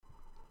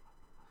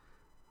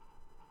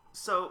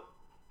So,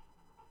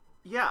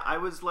 yeah, I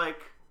was, like,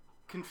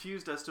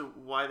 confused as to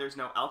why there's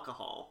no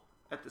alcohol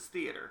at this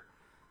theater.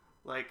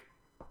 Like,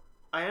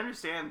 I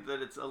understand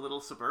that it's a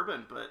little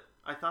suburban, but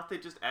I thought they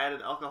just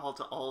added alcohol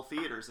to all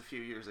theaters a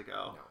few years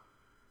ago. No.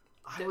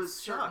 I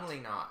was shocked. Certainly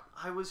not.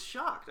 I was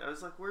shocked. I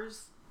was like,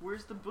 where's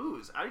the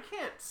booze? I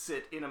can't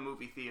sit in a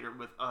movie theater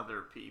with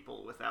other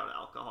people without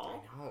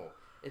alcohol. I know.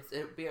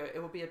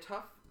 It would be a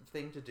tough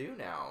thing to do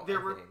now. There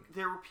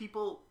were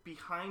people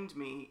behind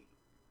me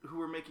who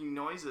were making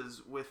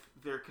noises with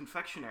their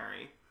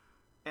confectionery,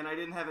 and I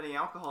didn't have any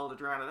alcohol to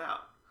drown it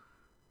out.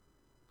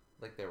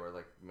 Like they were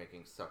like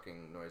making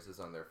sucking noises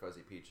on their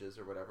fuzzy peaches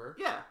or whatever?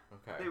 Yeah.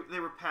 Okay. They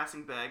were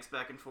passing bags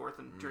back and forth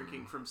and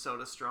drinking from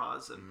soda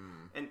straws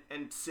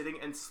and sitting,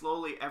 and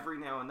slowly every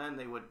now and then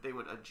they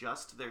would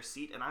adjust their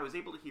seat, and I was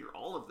able to hear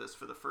all of this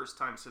for the first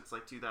time since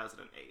like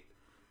 2008.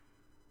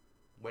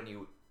 When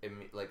you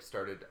like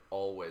started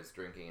always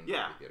drinking in movie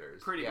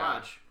theaters. Pretty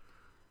much.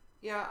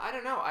 Yeah, I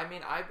don't know. I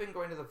mean, I've been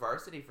going to the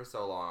Varsity for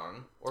so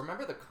long. Or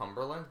remember the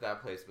Cumberland?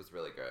 That place was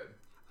really good.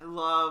 I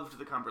loved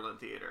the Cumberland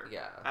Theater.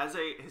 Yeah. As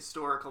a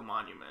historical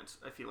monument,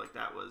 I feel like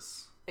that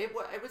was... It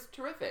was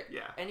terrific.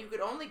 Yeah. And you could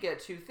only get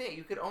two things.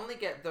 You could only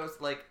get those,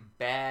 like,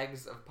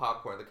 bags of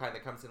popcorn, the kind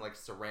that comes in, like,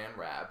 saran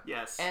wrap.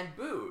 Yes. And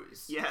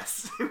booze.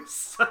 Yes. It was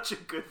such a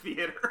good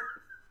theater.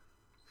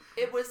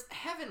 It was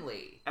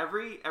heavenly.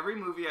 Every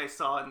movie I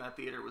saw in that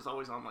theater was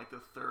always on, like, the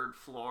third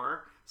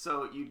floor.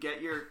 So you'd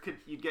get your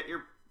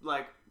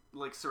like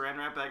saran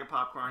wrap bag of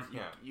popcorn.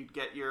 You'd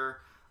get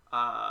your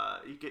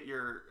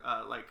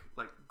like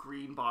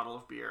green bottle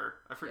of beer.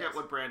 I forget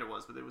what brand it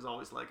was, but it was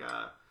always like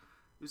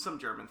it was some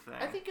German thing.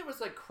 I think it was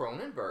like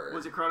Kronenberg.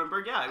 Was it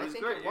Kronenberg? Yeah, it was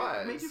great. It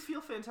was. It made you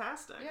feel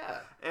fantastic. Yeah.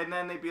 And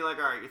then they'd be like,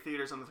 all right, your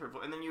theater's on the third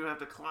floor. And then you would have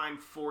to climb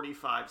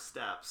 45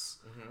 steps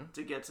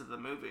to get to the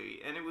movie.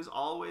 And it was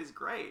always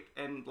great.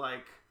 And,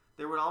 like,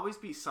 there would always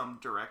be some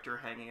director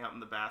hanging out in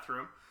the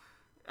bathroom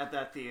at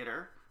that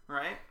theater,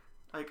 right?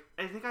 Like,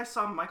 I think I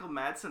saw Michael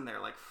Madsen there,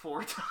 like,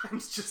 4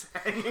 times just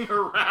hanging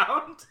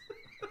around.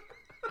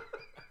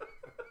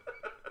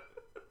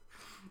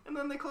 And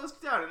then they closed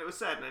it down, and it was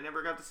sad, and I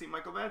never got to see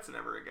Michael Madsen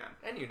ever again.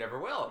 And you never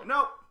will.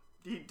 Nope.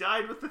 He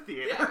died with the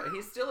theater. Yeah,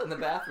 he's still in the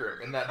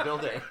bathroom in that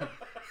building.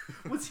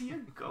 Was he a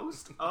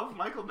ghost of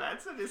Michael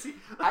Madsen? Is he?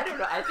 I don't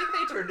know. I think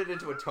they turned it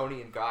into a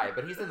Tony and Guy,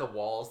 but he's in the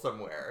wall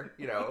somewhere,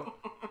 you know.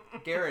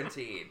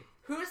 Guaranteed.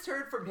 Who's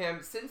heard from him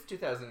since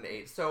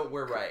 2008, so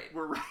we're right.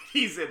 We're right.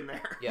 He's in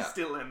there. Yeah. He's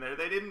still in there.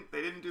 They didn't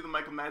do the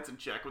Michael Madsen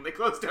check when they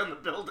closed down the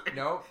building.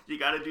 Nope. You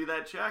got to do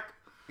that check.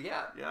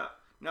 Yeah. Yeah.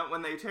 Now,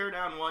 when they tear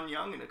down One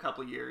Young in a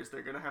couple years,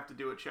 they're going to have to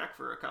do a check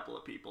for a couple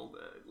of people.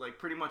 Like,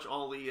 pretty much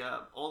all the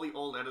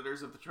old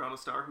editors of the Toronto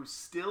Star who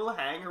still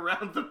hang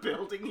around the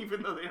building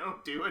even though they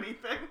don't do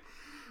anything.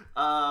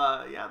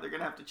 Yeah, they're going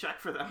to have to check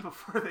for them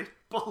before they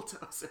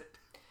bulldoze it.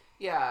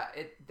 Yeah,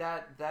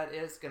 that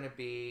is going to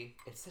be...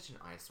 It's such an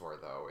eyesore,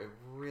 though. It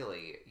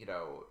really,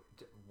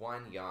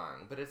 One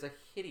Young, but it's a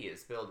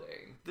hideous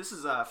building. This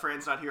is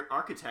Fran's Not Here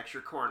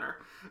Architecture Corner.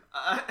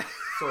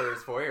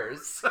 Sawyer's Foyers.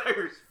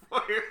 Sawyer's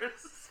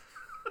Foyers.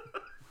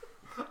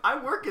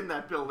 I work in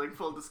that building,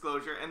 full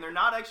disclosure, and they're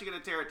not actually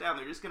going to tear it down.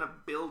 They're just going to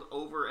build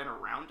over and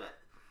around it.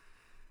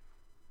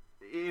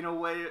 In a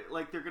way,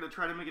 like, they're going to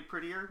try to make it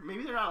prettier.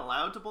 Maybe they're not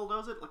allowed to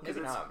bulldoze it. Like,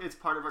 Maybe not. It's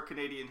part of our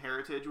Canadian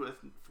heritage with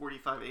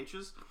 45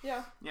 H's.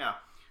 Yeah. Yeah.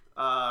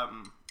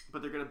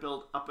 But they're going to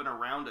build up and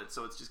around it,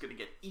 so it's just going to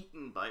get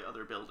eaten by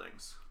other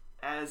buildings.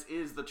 As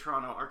is the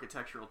Toronto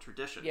architectural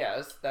tradition.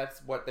 Yes,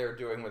 that's what they're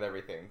doing with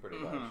everything, pretty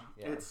much.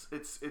 Yeah.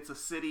 It's a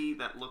city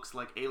that looks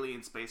like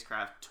alien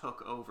spacecraft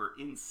took over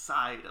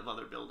inside of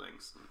other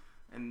buildings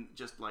and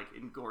just, like,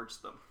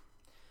 engorged them.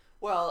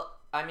 Well,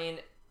 I mean,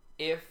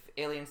 if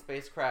alien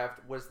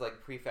spacecraft was,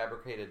 like,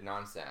 prefabricated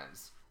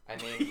nonsense, I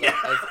mean, like,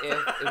 as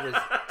if it was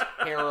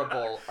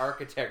terrible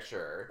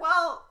architecture.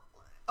 Well,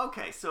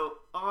 okay, so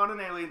on an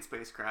alien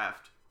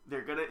spacecraft,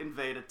 they're gonna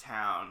invade a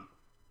town.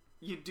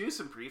 You'd do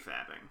some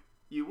prefabbing.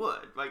 You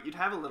would. Like, you'd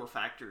have a little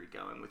factory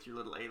going with your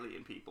little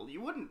alien people. You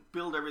wouldn't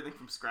build everything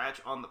from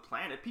scratch on the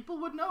planet.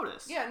 People would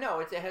notice. Yeah, no,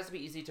 it has to be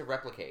easy to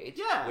replicate.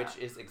 Yeah. Which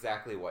is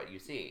exactly what you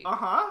see.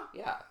 Uh-huh.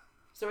 Yeah.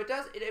 So it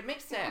does, it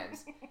makes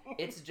sense.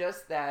 It's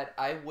just that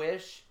I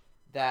wish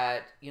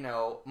that,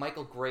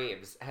 Michael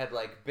Graves had,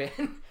 like,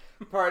 been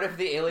part of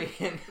the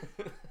alien...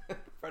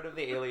 part of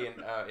the alien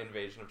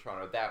invasion of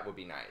Toronto. That would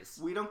be nice.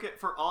 We don't get,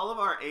 for all of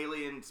our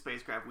alien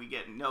spacecraft, we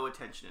get no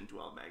attention in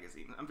Dwell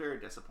magazine. I'm very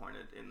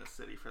disappointed in the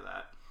city for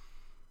that.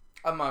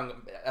 Among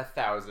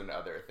 1,000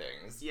 other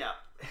things. Yeah.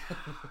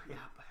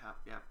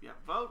 Yeah.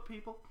 Vote,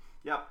 people.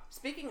 Yep.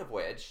 Speaking of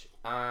which,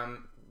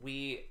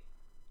 we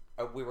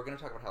were going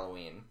to talk about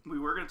Halloween. We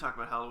were going to talk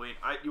about Halloween.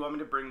 You want me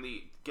to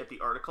get the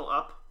article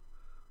up?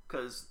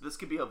 Because this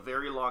could be a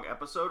very long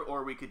episode,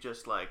 or we could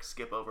just, like,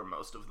 skip over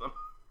most of them.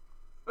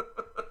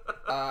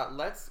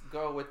 Let's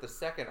go with the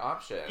second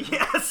option.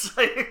 Yes,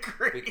 I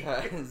agree.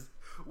 Because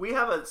we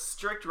have a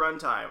strict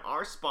runtime.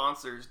 Our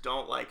sponsors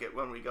don't like it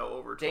when we go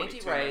over 22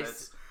 Dainty Rice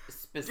minutes.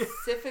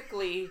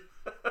 Specifically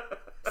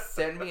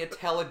send me a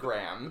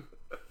telegram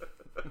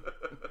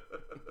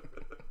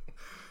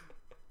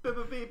Beep,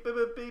 beep, beep,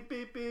 beep, beep,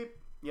 beep, beep.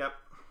 Yep.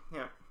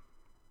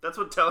 That's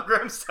what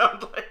telegrams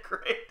sound like,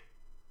 right?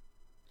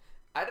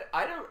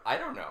 I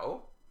don't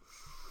know.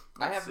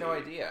 I have no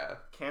idea.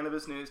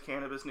 Cannabis news,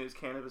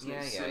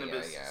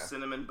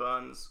 cinnamon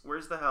buns.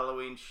 Where's the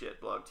Halloween shit,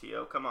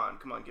 BlogTO? Come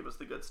on, give us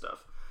the good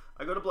stuff.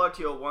 I go to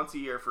BlogTO once a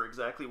year for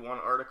exactly one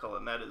article,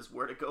 and that is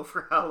where to go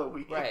for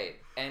Halloween. Right,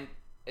 and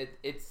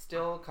it's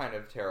still kind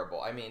of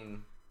terrible. I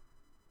mean...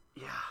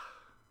 Yeah.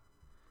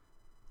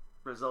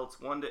 Results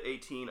 1 to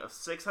 18 of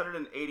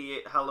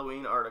 688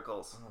 Halloween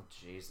articles. Oh,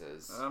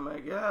 Jesus. Oh, my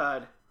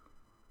God.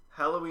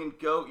 Halloween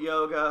goat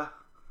yoga.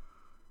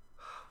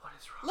 What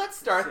is wrong? Let's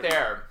start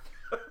there.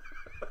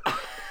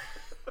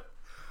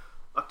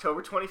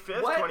 October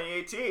 25th,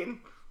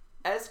 2018.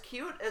 As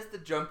cute as the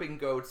jumping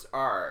goats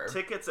are...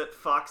 Tickets at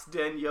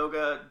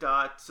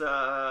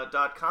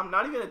foxdenyoga.com.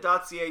 Not even a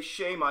 .ca.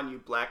 Shame on you,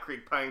 Black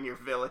Creek Pioneer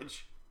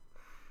Village.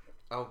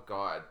 Oh,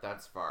 God.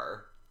 That's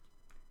far.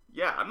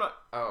 Yeah, I'm not...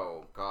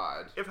 Oh,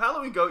 God. If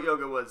Halloween goat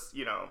yoga was,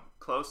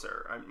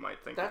 closer, I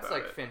might think That's about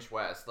it. That's like Finch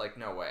West. Like,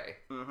 no way.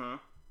 Mm-hmm.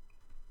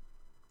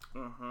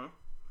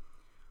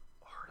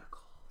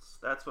 Articles.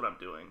 That's what I'm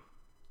doing.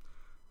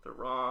 The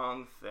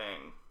wrong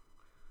thing.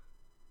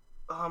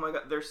 Oh my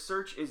God, their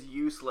search is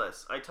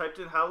useless. I typed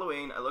in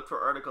Halloween, I looked for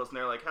articles, and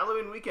they're like,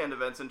 Halloween weekend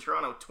events in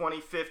Toronto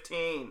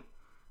 2015.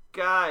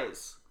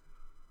 Guys.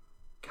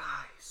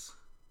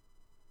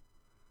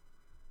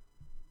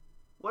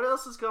 What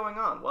else is going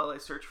on while I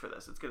search for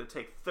this? It's going to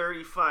take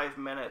 35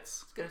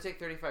 minutes. It's going to take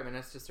 35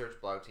 minutes to search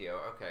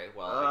BlogTO. Okay,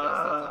 well, I guess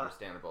that's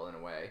understandable in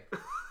a way.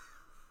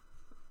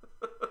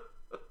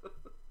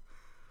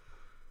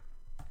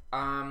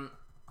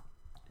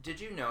 Did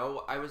you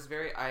know, I was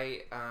very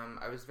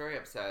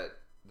upset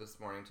this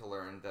morning to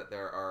learn that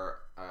there are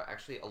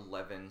actually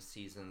 11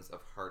 seasons of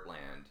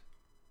Heartland.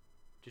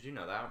 Did you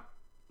know that?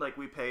 Like,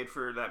 we paid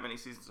for that many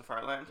seasons of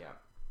Heartland? Yeah.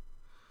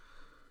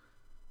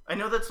 I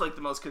know that's like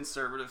the most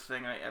conservative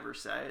thing I ever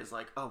say is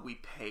like, oh, we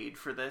paid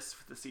for this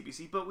for the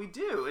CBC, but we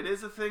do. It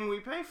is a thing we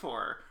pay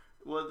for.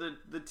 Well,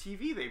 the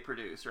TV they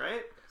produce,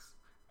 right? Yes.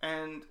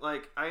 And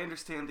like, I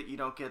understand that you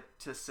don't get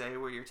to say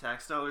where your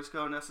tax dollars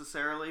go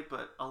necessarily,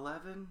 but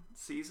 11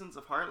 seasons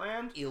of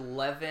Heartland?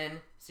 11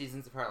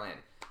 seasons of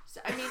Heartland.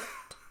 So, I mean,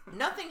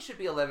 nothing should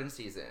be 11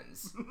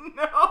 seasons.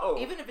 No!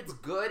 Even if it's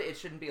good, it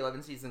shouldn't be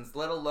 11 seasons,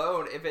 let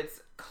alone if it's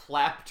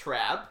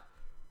claptrap.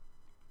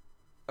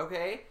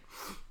 Okay?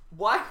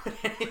 Why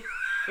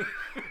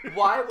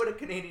would a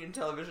Canadian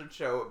television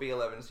show be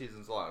 11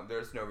 seasons long?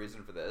 There's no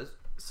reason for this.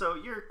 So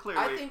you're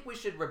clearly... I think we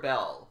should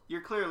rebel.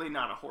 You're clearly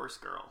not a horse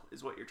girl,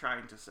 is what you're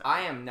trying to say.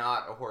 I am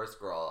not a horse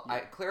girl.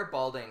 Yeah. Claire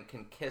Balding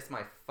can kiss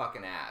my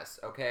fucking ass,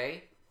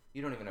 okay?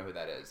 You don't even know who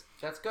that is.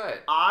 That's good.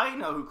 I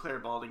know who Claire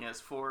Balding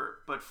is,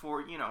 but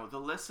for, the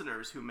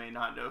listeners who may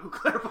not know who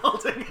Claire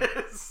Balding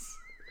is.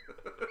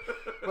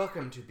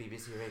 Welcome to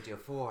BBC Radio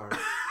 4.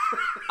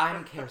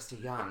 I'm Kirsty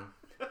Young.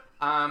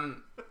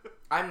 I'm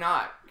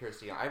not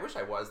Kirsty Young. I wish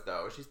I was,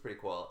 though. She's pretty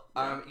cool.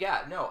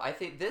 I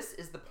think this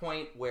is the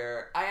point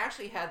where I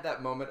actually had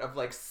that moment of,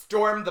 like,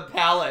 storm the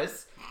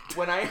palace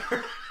when I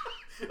heard...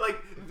 like,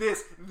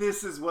 this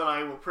is what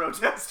I will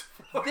protest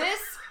for.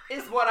 This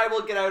is what I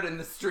will get out in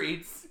the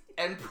streets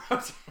and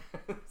protest.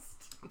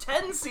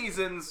 10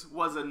 seasons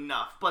was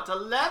enough, but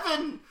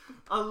 11,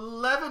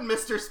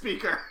 Mr.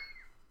 Speaker.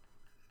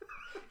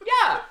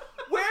 Yeah,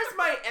 where's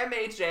my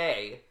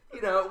MHA?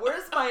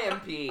 Where's my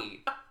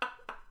MP?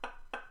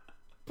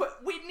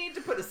 We need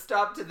to put a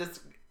stop to this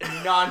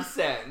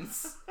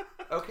nonsense.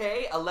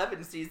 Okay?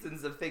 11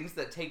 seasons of things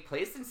that take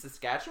place in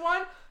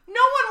Saskatchewan? No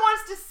one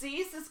wants to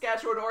see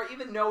Saskatchewan or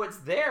even know it's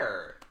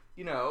there.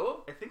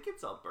 I think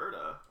it's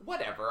Alberta.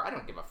 Whatever. I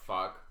don't give a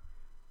fuck.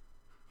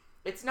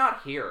 It's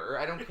not here.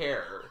 I don't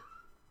care.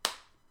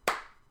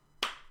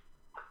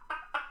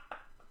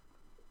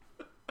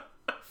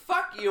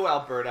 Fuck you,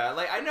 Alberta.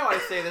 Like, I know I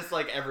say this,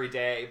 like, every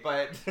day,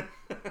 but...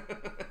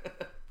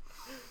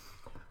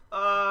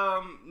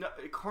 No,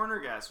 Corner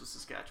Gas was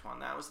Saskatchewan.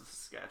 That was the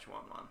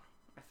Saskatchewan one,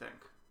 I think.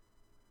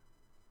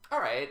 All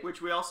right.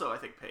 Which we also, I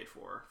think, paid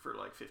for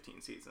like 15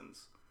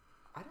 seasons.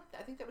 I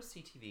think that was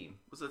CTV.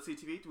 Was that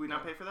CTV? Did we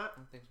not pay for that? I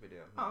don't think we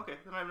do. No. Oh, okay.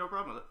 Then I have no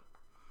problem with it.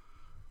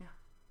 Yeah.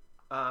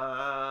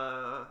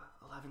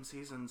 11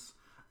 seasons.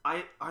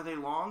 Are they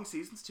long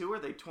seasons too? Are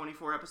they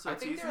 24 episode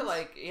seasons? I think they're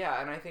like, yeah,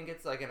 and I think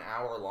it's like an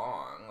hour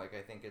long. Like,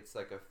 I think it's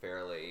like a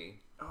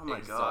fairly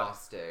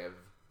exhaustive.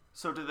 God.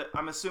 So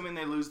I'm assuming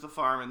they lose the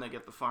farm and they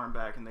get the farm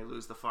back, and they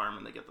lose the farm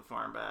and they get the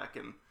farm back,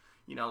 and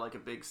like a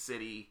big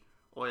city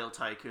oil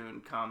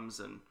tycoon comes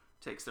and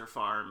takes their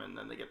farm, and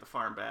then they get the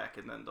farm back,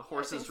 and then the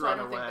horses run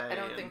away. I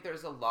don't think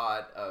there's a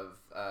lot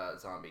of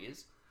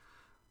zombies.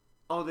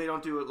 Oh, they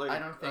don't do it like I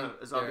don't think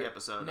a zombie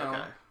episode. No,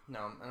 okay.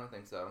 No, I don't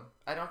think so.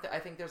 I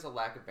think there's a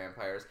lack of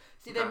vampires.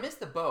 See, they missed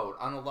the boat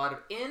on a lot of...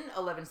 In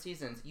 11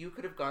 seasons, you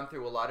could have gone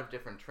through a lot of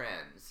different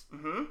trends.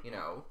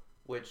 Mm-hmm.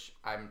 Which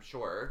I'm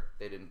sure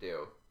they didn't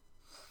do.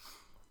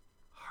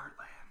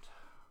 Heartland.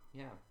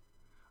 Yeah.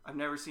 I've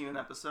never seen an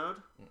episode.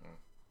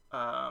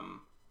 Mm-mm.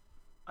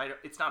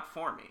 it's not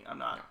for me. I'm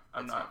not. No,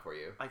 I'm it's not for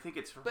you. I think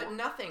it's for. But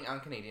nothing on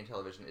Canadian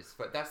television is.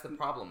 That's the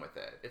problem with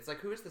it. It's like,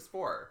 who is this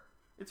for?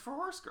 It's for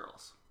horse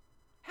girls.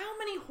 How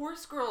many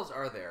horse girls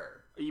are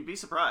there? You'd be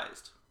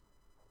surprised.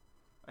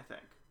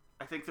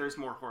 I think there's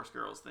more horse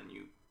girls than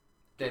you.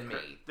 Than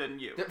me. Than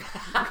you.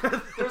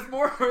 There's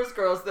more horse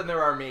girls than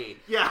there are me.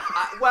 Yeah.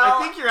 Well,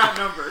 I think you're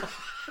outnumbered.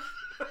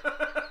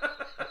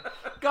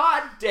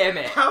 God damn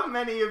it! How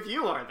many of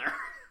you are there?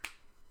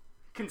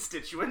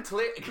 Constituent.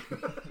 Citizen.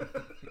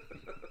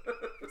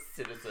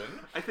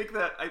 I think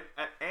that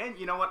and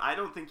you know what? I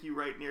don't think you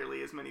write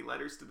nearly as many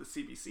letters to the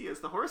CBC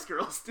as the horse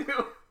girls do.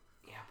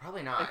 Yeah,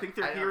 probably not. I think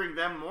they're hearing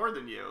them more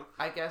than you.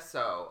 I guess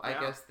so. Yeah.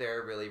 I guess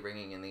they're really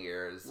ringing in the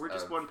ears. We're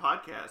just one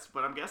podcast,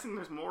 but I'm guessing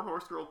there's more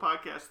horse girl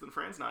podcasts than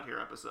Fran's Not Here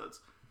episodes.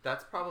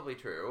 That's probably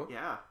true.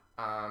 Yeah.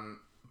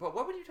 But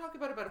what would you talk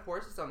about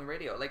horses on the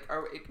radio? Like,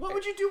 what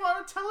would you do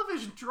on a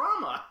television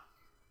drama?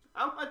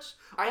 How much?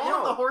 All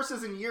of the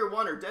horses in year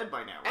one are dead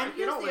by now, right? And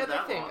here's the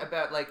other thing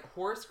about, like,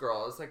 horse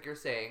girls, like you're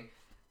saying.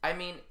 I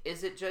mean,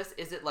 is it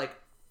like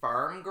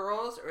farm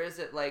girls, or is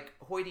it like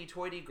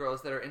hoity-toity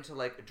girls that are into,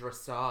 like,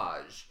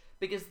 dressage?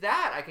 Because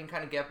that I can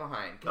kind of get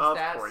behind. Of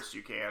course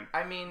you can.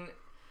 I mean,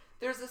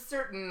 there's a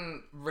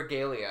certain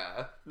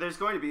regalia. There's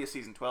going to be a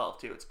season 12,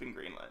 too. It's been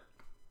greenlit.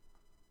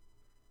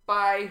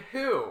 By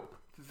who?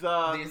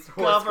 These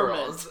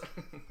government.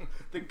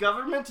 The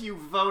government you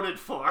voted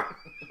for.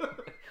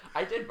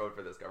 I did vote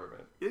for this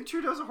government. You think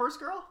Trudeau's a horse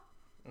girl?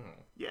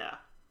 Mm-hmm. Yeah.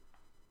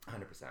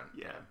 100%.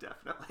 Yeah,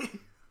 definitely.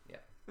 Yeah.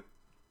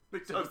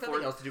 So there's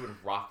nothing else to do in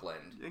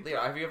Rockland.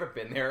 Leo, have you ever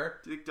been there?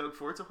 Do you think Doug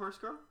Ford's a horse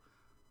girl?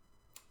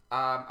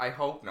 I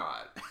hope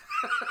not.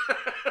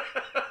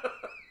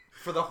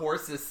 For the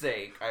horse's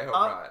sake, I hope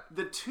not.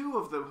 The two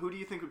of them, who do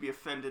you think would be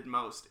offended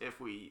most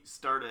if we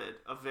started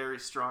a very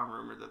strong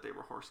rumor that they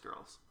were horse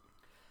girls?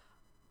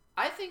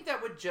 I think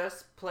that would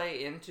just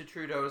play into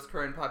Trudeau's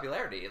current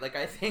popularity. Like,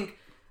 I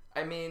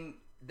mean,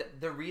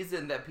 the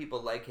reason that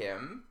people like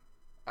him,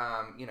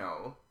 are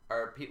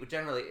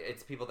generally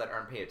it's people that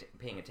aren't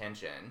paying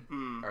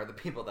attention, are the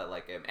people that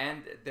like him,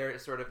 and they're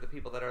sort of the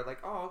people that are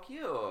like, oh,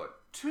 cute.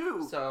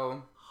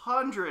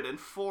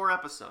 204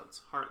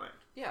 episodes,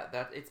 Heartland. Yeah,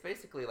 it's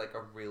basically like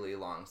a really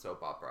long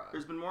soap opera.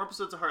 There's been more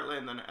episodes of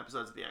Heartland than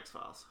episodes of The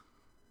X-Files.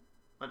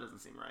 That doesn't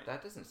seem right.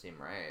 That doesn't seem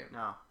right.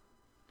 No,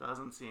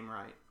 doesn't seem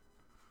right.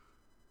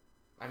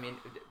 I mean,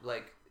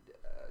 like,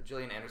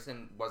 Gillian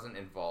Anderson wasn't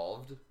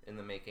involved in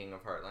the making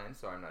of Heartland,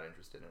 so I'm not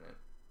interested in it.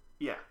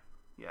 Yeah.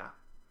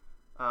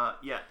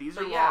 These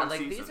are long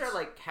seasons. These are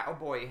like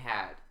cowboy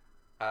hat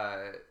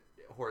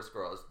horse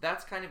girls.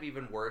 That's kind of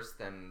even worse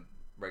than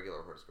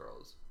regular horse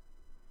girls.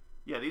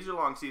 Yeah, these are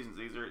long seasons.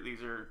 These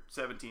are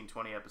 17,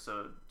 20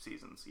 episode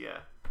seasons. Yeah.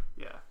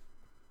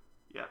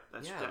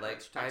 That's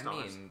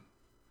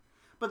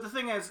But the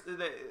thing is,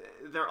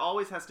 there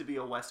always has to be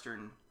a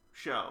Western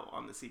show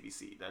on the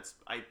CBC. That's,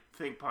 I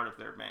think, part of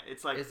their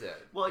it's like, is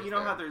it? Well, you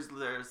know how there's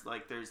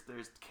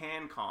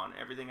CanCon.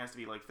 Everything has to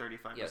be like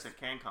 35%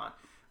 CanCon.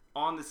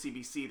 On the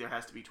CBC, there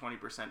has to be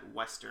 20%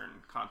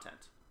 Western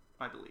content,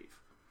 I believe.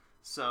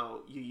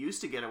 So you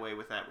used to get away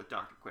with that with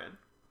Dr. Quinn.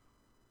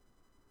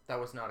 That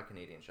was not a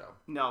Canadian show.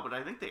 No, but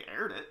I think they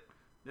aired it,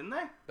 didn't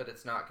they? But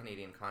it's not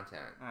Canadian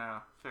content.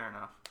 Oh, fair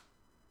enough.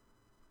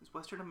 Is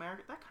Western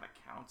America? That kind of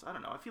counts. I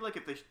don't know. I feel like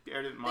if they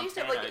aired it in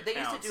Montana, they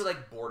used to do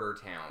like Border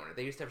Town.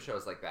 They used to have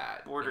shows like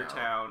that. Border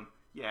Town,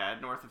 yeah,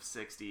 north of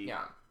 60.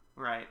 Yeah,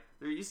 right.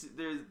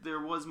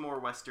 There was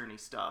more Westerny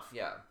stuff.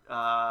 Yeah.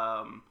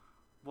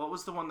 What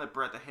was the one that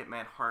Bret the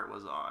Hitman Hart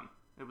was on?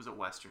 It was a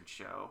Western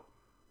show.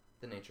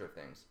 The Nature of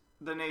Things.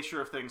 The Nature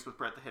of Things with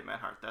Bret the Hitman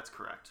Hart. That's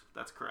correct.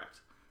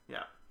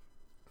 Yeah.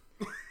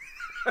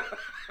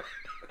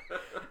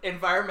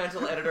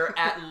 Environmental editor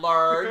at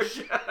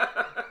large.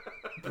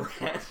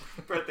 Bret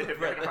the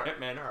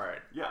Hitman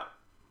Hart. Yeah.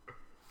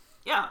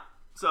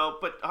 So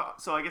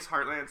I guess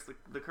Heartland's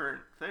the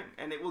current thing,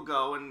 and it will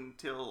go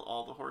until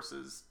all the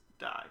horses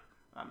die,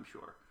 I'm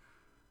sure.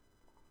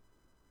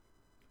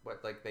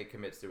 What, like they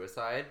commit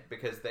suicide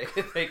because they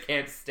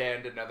can't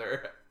stand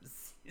another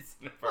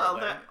season of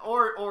Heartland?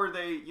 Well, or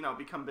they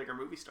become bigger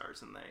movie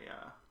stars and they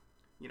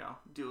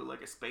do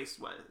like a space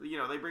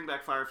they bring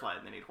back Firefly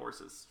and they need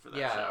horses for that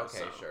show. Yeah,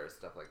 okay, sure,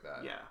 stuff like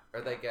that. Yeah.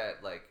 Or they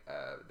get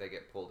they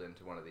get pulled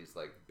into one of these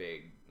like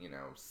big,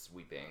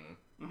 sweeping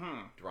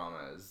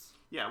dramas.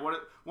 Yeah,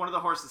 one of the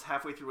horses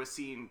halfway through a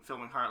scene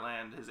filming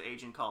Heartland, his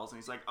agent calls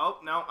and he's like, "Oh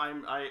no,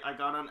 I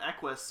got on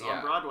Equus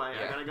on Broadway.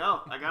 Yeah. I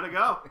gotta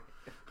go."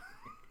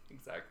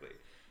 Exactly.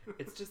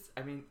 It's just,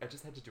 I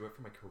just had to do it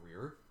for my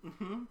career.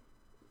 Mm-hmm.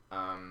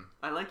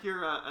 I like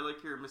your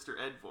Mr.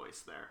 Ed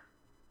voice there.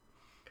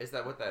 Is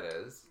that what that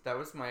is? That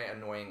was my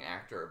annoying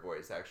actor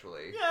voice,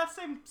 actually. Yeah,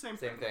 same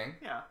thing.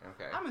 Yeah.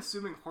 Okay. I'm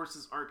assuming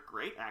horses aren't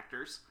great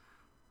actors.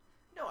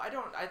 No, I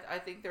don't. I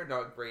think they're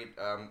not great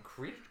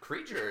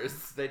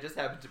creatures. They just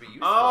happen to be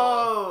useful.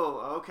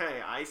 Oh,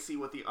 okay. I see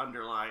what the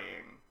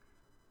underlying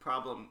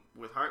problem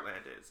with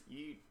Heartland is.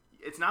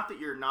 It's not that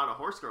you're not a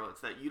horse girl.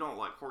 It's that you don't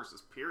like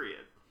horses,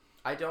 period.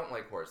 I don't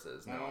like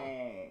horses, no.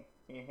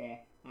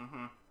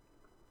 Mm-hmm.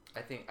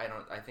 I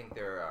think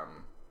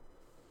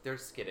they're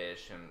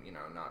skittish and, you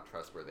know, not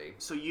trustworthy.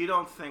 So you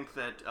don't think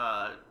that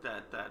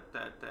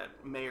that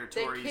Mayor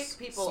Tory's they kick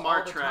people smart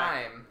all the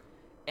track time,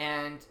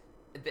 and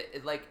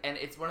and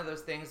it's one of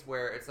those things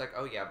where it's like,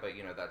 oh yeah, but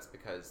you know that's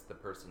because the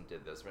person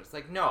did this. But it's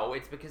like, no,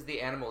 it's because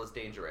the animal is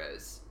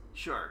dangerous.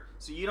 Sure.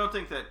 So you don't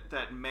think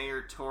that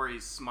Mayor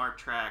Tory's smart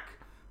track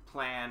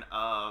plan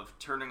of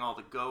turning all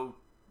the GO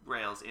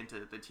rails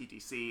into the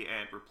TTC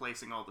and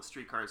replacing all the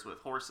streetcars with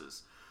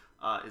horses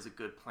is a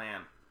good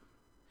plan?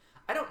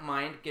 I don't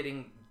mind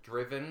getting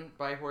driven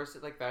by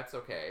horses. Like, that's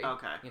okay.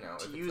 Okay. You know,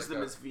 to use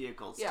them as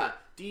vehicles. Yeah.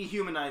 To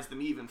dehumanize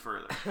them even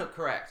further.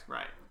 Correct.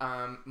 Right.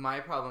 My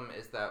problem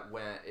is that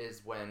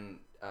when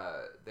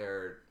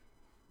they're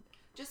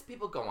just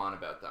people go on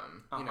about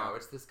them. You know,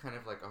 it's this kind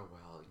of like, oh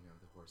well, you know,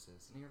 the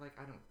horses, and you're like,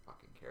 I don't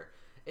fucking care.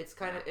 It's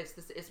kind of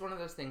it's one of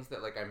those things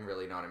that like I'm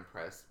really not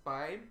impressed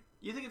by.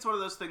 You think it's one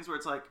of those things where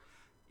it's like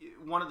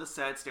one of the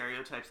sad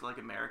stereotypes that like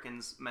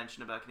Americans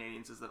mention about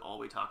Canadians is that all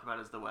we talk about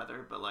is the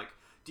weather, but like,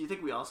 do you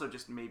think we also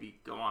just maybe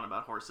go on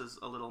about horses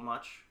a little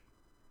much?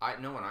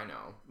 No one I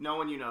know. No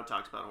one you know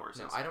talks about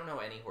horses. No, I don't know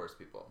any horse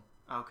people.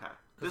 Okay.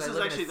 This is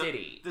actually in a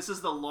city. This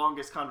is the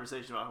longest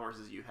conversation about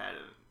horses you had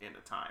in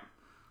a time.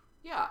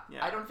 Yeah.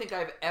 I don't think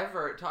I've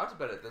ever talked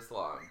about it this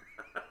long.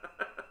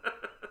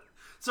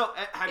 So,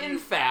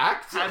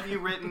 have you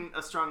written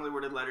a strongly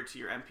worded letter to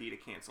your MP to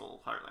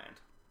cancel Heartland?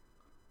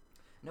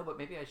 No, but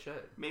maybe I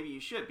should. Maybe you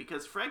should,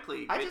 because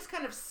frankly... I just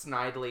kind of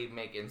snidely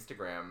make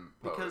Instagram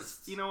posts.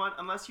 Because, you know what,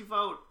 unless you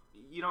vote,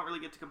 you don't really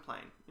get to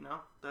complain, you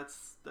know?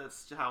 That's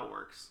how it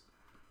works.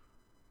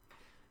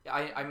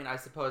 I mean, I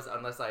suppose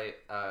unless I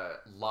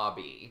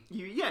lobby.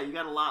 You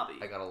gotta lobby.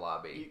 I gotta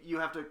lobby. You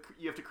have to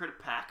create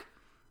a PAC,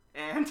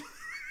 and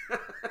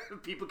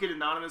people can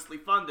anonymously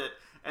fund it,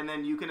 and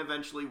then you can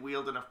eventually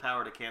wield enough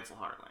power to cancel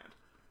Heartland.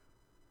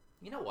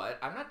 You know what?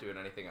 I'm not doing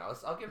anything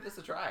else. I'll give this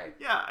a try.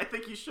 Yeah, I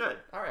think you should.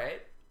 All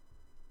right.